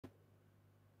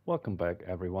Welcome back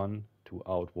everyone to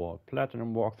Outward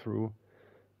Platinum walkthrough.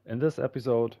 In this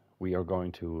episode we are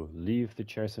going to leave the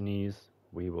Chersonese.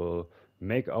 We will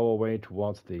make our way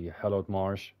towards the Hallowed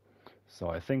Marsh. So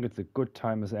I think it's a good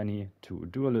time as any to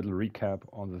do a little recap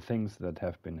on the things that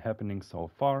have been happening so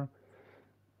far.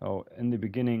 So in the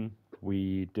beginning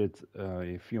we did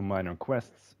a few minor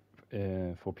quests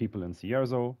for people in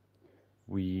Cierzo.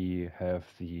 We have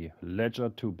the Ledger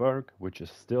to Berg, which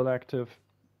is still active.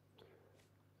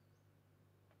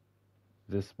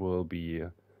 This will be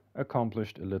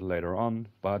accomplished a little later on,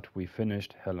 but we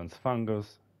finished Helen's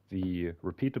Fungus. The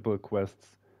repeatable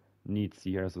quests need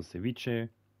Cierzo Ceviche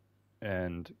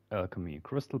and Alchemy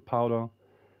Crystal Powder.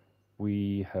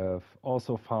 We have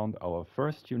also found our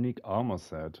first unique armor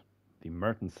set, the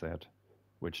Merton set,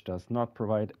 which does not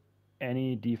provide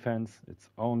any defense, it's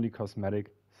only cosmetic,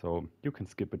 so you can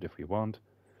skip it if you want.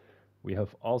 We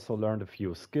have also learned a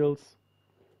few skills.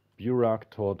 Burak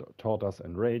taught us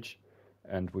Enrage,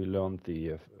 and we learned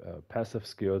the passive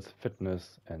skills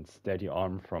Fitness and Steady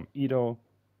Arm from Edo.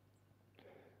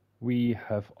 We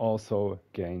have also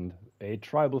gained a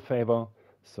tribal favor,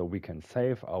 so we can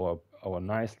save our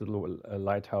nice little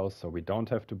lighthouse, so we don't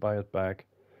have to buy it back.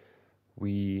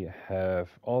 We have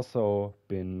also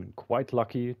been quite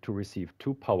lucky to receive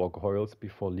 2 power coils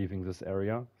before leaving this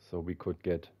area, so we could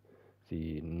get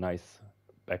the nice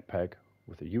backpack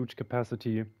with a huge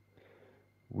capacity.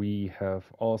 We have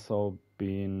also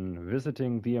been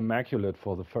visiting the Immaculate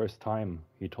for the first time.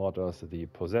 He taught us the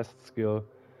Possessed skill,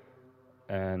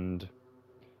 and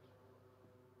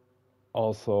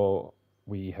also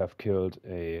we have killed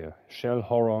a Shell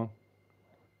Horror,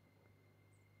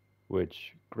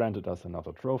 which granted us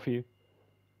another trophy.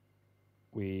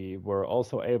 We were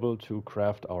also able to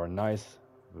craft our nice,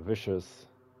 vicious,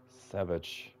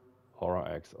 savage Horror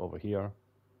Axe over here.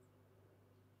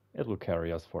 It will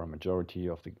carry us for a majority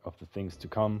of the things to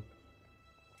come.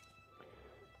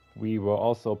 We were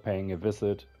also paying a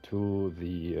visit to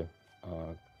the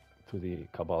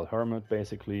Cabal Hermit,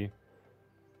 basically,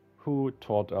 who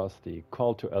taught us the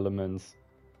Call to Elements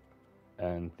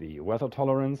and the Weather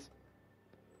Tolerance.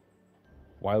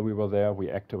 While we were there, we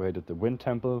activated the Wind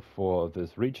Temple for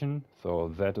this region,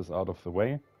 so that is out of the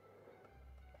way.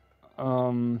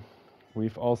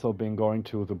 We've also been going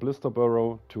to the Blister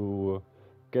Burrow to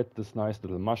get this nice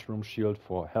little mushroom shield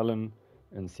for Helen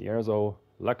in Cierzo.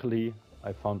 Luckily,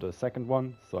 I found a second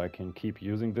one, so I can keep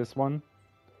using this one.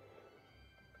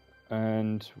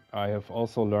 And I have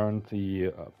also learned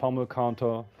the pommel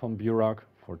counter from Burak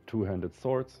for 2-handed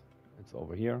swords. It's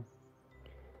over here.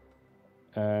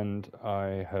 And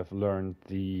I have learned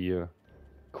the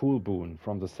cool boon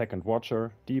from the second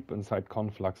watcher deep inside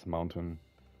Conflux Mountain.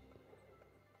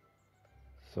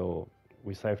 So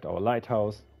we saved our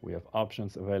lighthouse, we have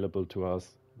options available to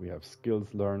us, we have skills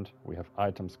learned, we have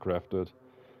items crafted,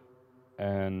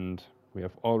 and we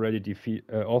have already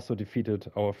also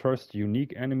defeated our first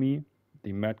unique enemy,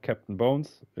 the Mad Captain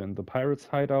Bones, in the pirates'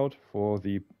 hideout for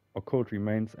the occult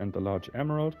remains and the large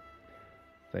emerald.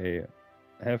 They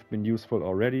have been useful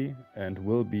already and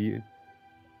will be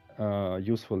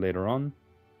useful later on.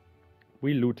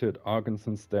 We looted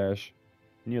Arkanson's stash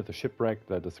near the shipwreck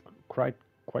that is quite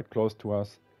close to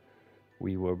us.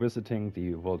 We were visiting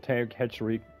the Voltaic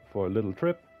hatchery for a little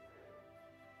trip.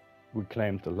 We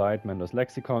claimed the Light Mender's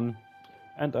Lexicon,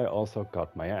 and I also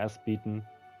got my ass beaten.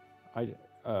 I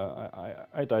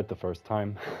died the first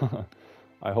time.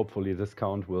 Hopefully this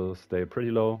count will stay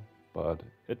pretty low, but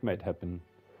it might happen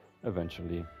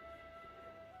eventually.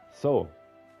 So,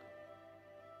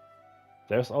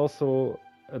 there's also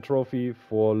a trophy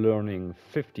for learning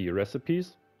 50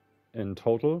 recipes in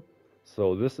total.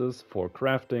 So this is for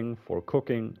crafting, for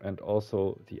cooking, and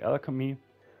also the alchemy.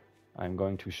 I'm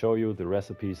going to show you the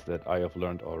recipes that I have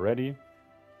learned already.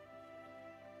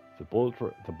 The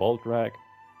bolt rag,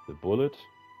 the bullet,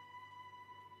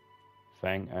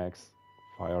 fang axe,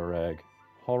 fire rag,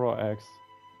 horror axe,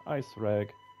 ice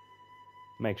rag,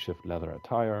 makeshift leather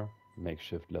attire,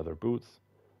 makeshift leather boots,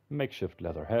 makeshift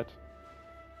leather hat,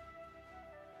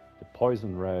 the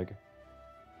poison rag,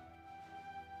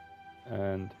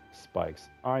 and Spike's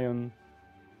iron.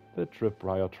 The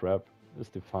tripwire trap is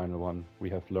the final one we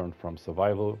have learned from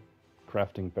survival,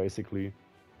 crafting basically.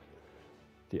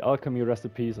 The alchemy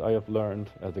recipes I have learned,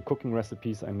 the cooking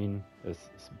recipes I mean, is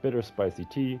bitter spicy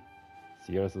tea,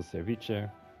 Cierzo ceviche,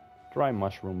 dry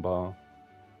mushroom bar,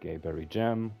 gayberry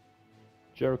jam,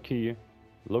 jerky,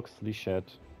 Lux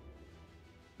Lichette,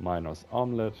 miner's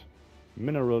omelette,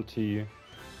 mineral tea,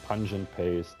 pungent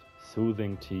paste,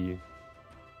 soothing tea,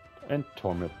 and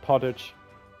tormid pottage.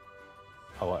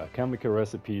 Our alchemical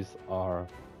recipes are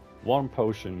warm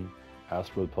potion,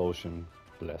 Astral Potion,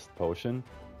 Blessed Potion,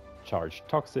 Charged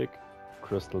Toxic,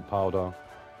 Crystal Powder,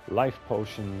 Life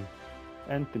Potion,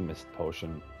 and the Mist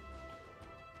Potion.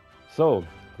 So,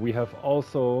 we have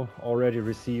also already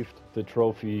received the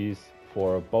trophies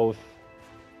for both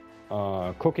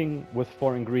cooking with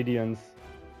 4 ingredients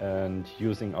and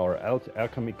using our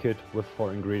alchemy kit with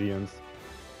 4 ingredients.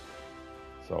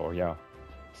 So yeah,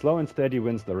 slow and steady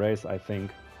wins the race, I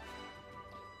think.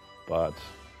 But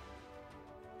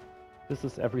this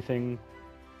is everything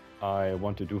I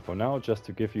want to do for now, just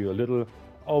to give you a little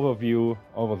overview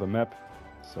over the map,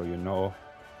 so you know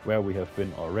where we have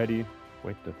been already.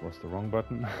 Wait, that was the wrong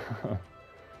button.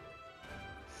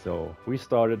 So we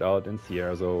started out in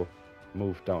Cierzo,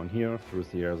 moved down here through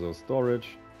Cierzo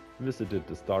storage, visited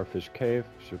the Starfish Cave,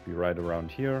 should be right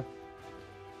around here.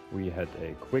 We had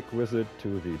a quick visit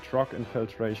to the Trog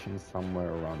infiltration somewhere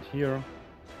around here.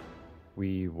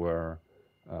 We were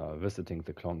visiting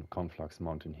the Conflux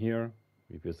Mountain here.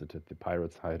 We visited the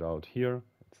Pirates' hideout here.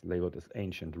 It's labeled as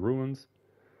Ancient Ruins.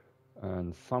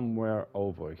 And somewhere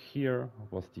over here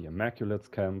was the Immaculate's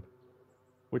camp,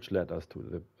 which led us to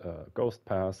the Ghost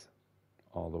Pass,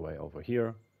 all the way over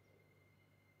here,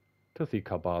 to the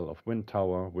Cabal of Wind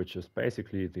Tower, which is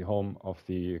basically the home of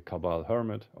the Cabal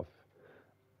Hermit. Of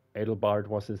Adelbard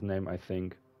was his name, I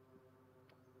think.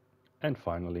 And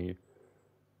finally,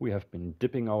 we have been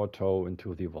dipping our toe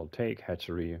into the Voltaic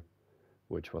Hatchery,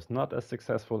 which was not as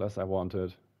successful as I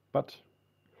wanted, but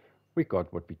we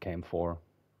got what we came for.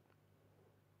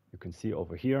 You can see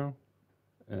over here,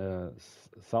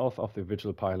 south of the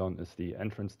Vigil Pylon is the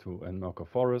entrance to Enmerker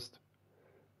Forest,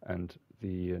 and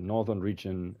the northern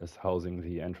region is housing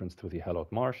the entrance to the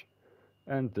Hallowed Marsh,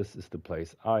 and this is the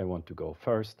place I want to go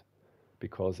first,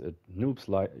 because it loops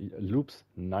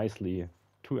nicely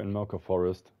to Enmerker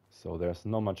Forest, so there's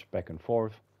not much back and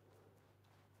forth.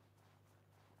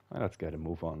 And let's get a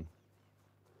move on.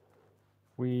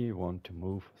 We want to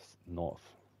move north.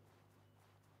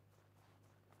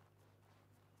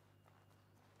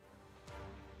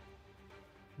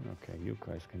 Okay, you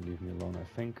guys can leave me alone,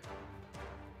 I think.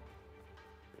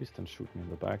 Please don't shoot me in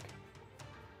the back.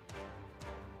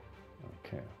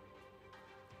 Okay.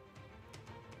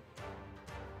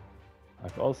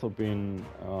 I've also been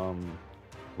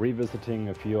revisiting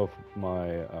a few of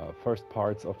my first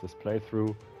parts of this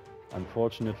playthrough.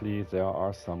 Unfortunately, there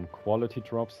are some quality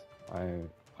drops.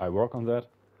 I work on that.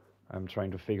 I'm trying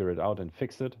to figure it out and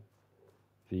fix it.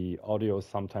 The audio is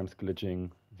sometimes glitching,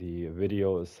 the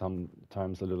video is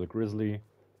sometimes a little grisly,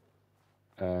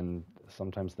 and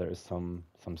sometimes there is some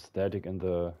static in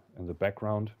the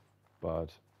background, but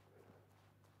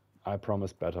I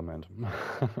promise betterment.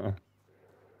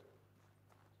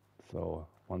 So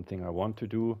one thing I want to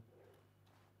do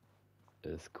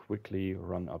is quickly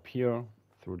run up here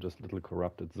through this little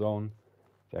corrupted zone.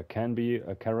 There can be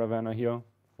a caravaner here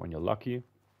when you're lucky,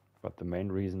 but the main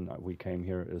reason we came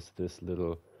here is this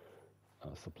little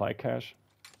supply cache,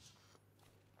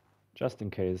 just in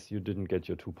case you didn't get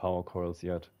your 2 power coils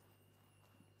yet.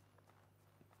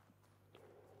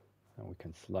 And we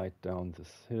can slide down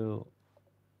this hill.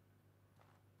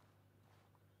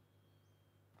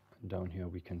 And down here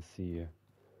we can see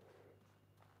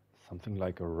something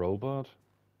like a robot,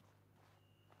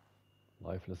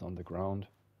 lifeless on the ground,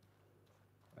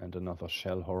 and another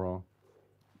shell horror,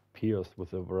 pierced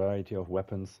with a variety of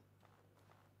weapons.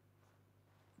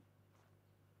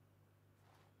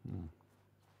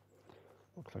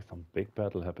 Looks like some big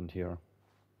battle happened here.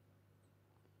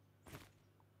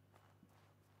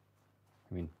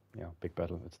 I mean, yeah, big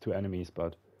battle. It's 2 enemies,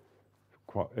 but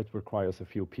it requires a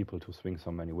few people to swing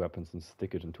so many weapons and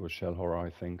stick it into a shell horror, I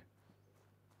think.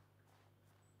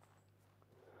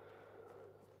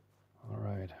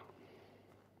 Alright.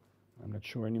 I'm not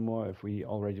sure anymore if we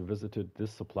already visited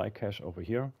this supply cache over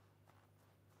here.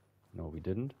 No, we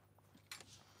didn't.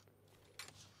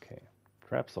 Okay.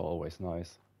 Traps are always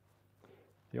nice.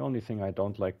 The only thing I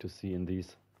don't like to see in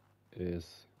these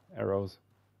is arrows,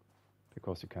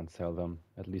 because you can't sell them.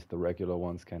 At least the regular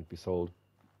ones can't be sold.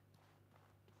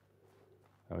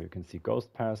 Now you can see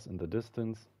Ghost Pass in the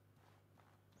distance.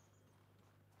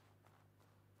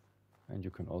 And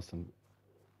you can also...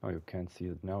 Oh, you can't see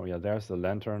it now. Yeah, there's a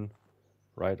lantern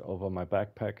right over my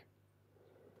backpack,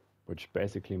 which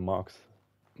basically marks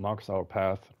our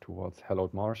path towards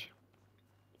Hallowed Marsh.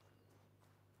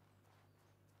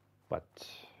 But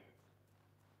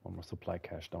one more supply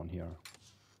cache down here.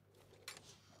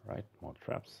 Right, more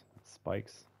traps,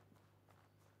 spikes.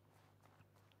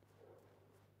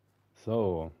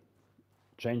 So,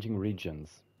 changing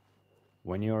regions.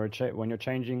 When you're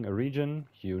changing a region,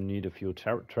 you need a few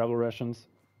travel rations.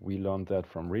 We learned that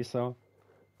from Risa,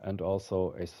 and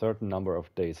also a certain number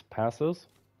of days passes.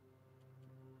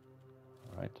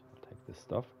 All right, I'll take this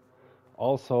stuff.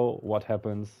 Also, what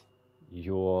happens,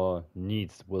 your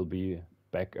needs will be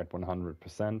back at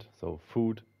 100%, so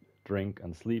food, drink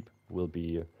and sleep will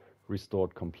be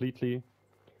restored completely.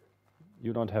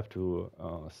 You don't have to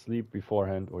sleep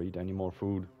beforehand or eat any more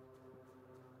food.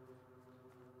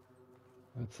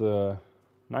 It's a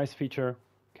nice feature,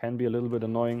 can be a little bit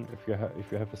annoying if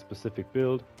you have a specific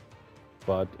build,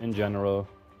 but in general,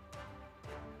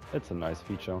 it's a nice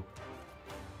feature.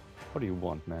 What do you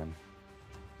want, man?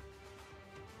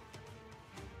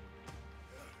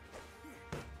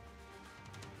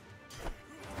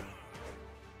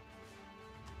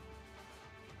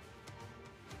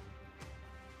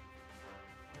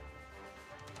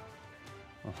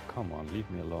 Oh, come on, leave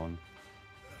me alone.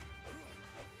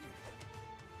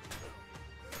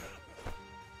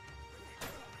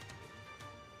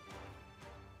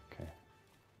 Okay,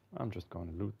 I'm just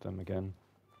going to loot them again.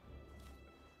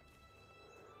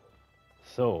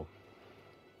 So,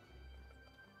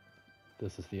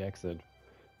 this is the exit.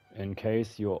 In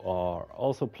case you are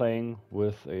also playing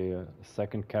with a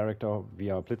second character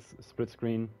via split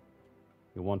screen,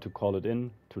 you want to call it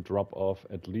in to drop off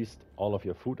at least all of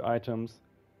your food items,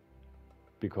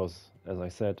 because, as I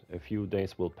said, a few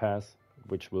days will pass,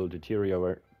 which will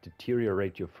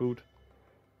deteriorate your food,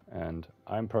 and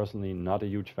I'm personally not a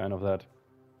huge fan of that.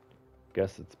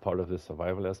 Guess it's part of the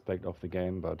survival aspect of the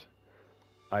game, but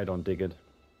I don't dig it.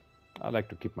 I like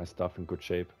to keep my stuff in good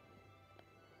shape.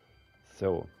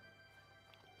 So,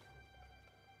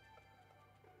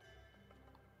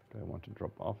 do I want to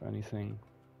drop off anything?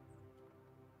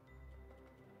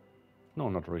 No,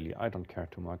 not really. I don't care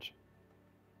too much.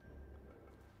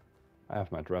 I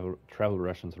have my travel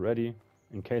rations ready.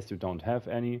 In case you don't have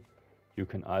any, you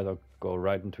can either go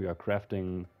right into your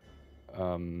crafting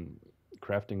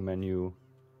menu,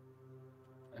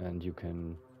 and you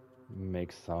can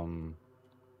make some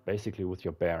basically with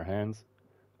your bare hands,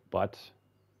 but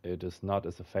it is not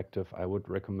as effective. I would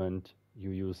recommend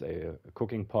you use a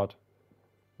cooking pot,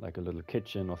 like a little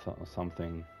kitchen or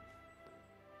something.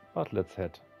 But let's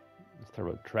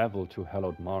travel to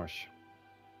Hallowed Marsh.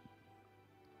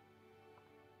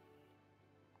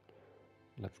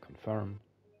 Let's confirm.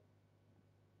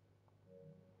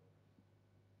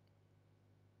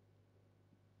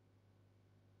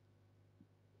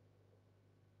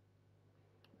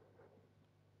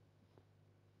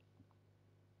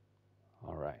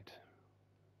 All right.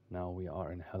 Now we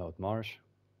are in Hallowed Marsh,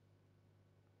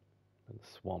 the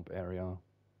swamp area.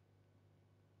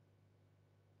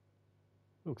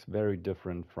 Looks very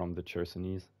different from the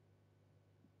Chersonese.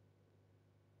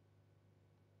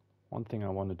 One thing I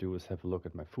want to do is have a look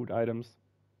at my food items.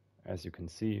 As you can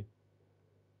see,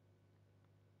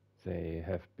 they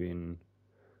have been,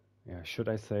 should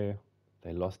I say,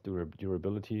 they lost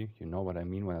durability. You know what I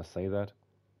mean when I say that.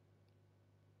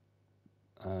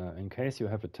 In case you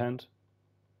have a tent,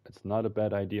 it's not a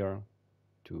bad idea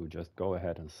to just go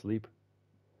ahead and sleep,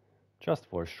 just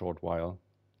for a short while.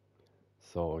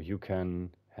 So you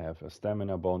can have a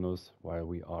stamina bonus while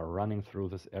we are running through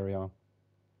this area.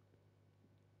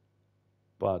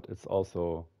 But it's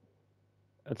also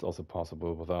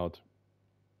possible without.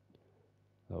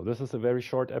 So this is a very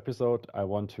short episode. I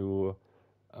want to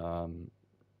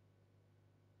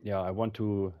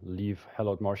leave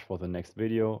Hallowed Marsh for the next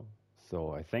video.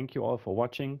 So I thank you all for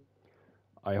watching.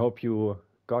 I hope you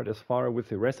got as far with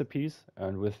the recipes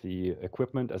and with the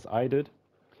equipment as I did.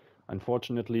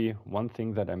 Unfortunately, one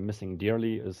thing that I'm missing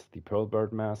dearly is the pearl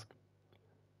bird mask.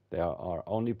 There are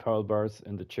only pearl birds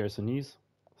in the Chersonese,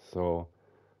 so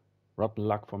rotten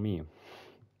luck for me.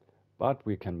 But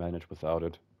we can manage without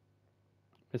it.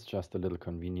 It's just a little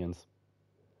convenience.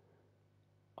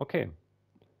 Okay,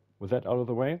 with that out of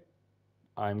the way,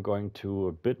 I'm going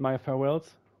to bid my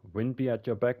farewells. Wind be at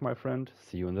your back, my friend.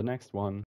 See you in the next one.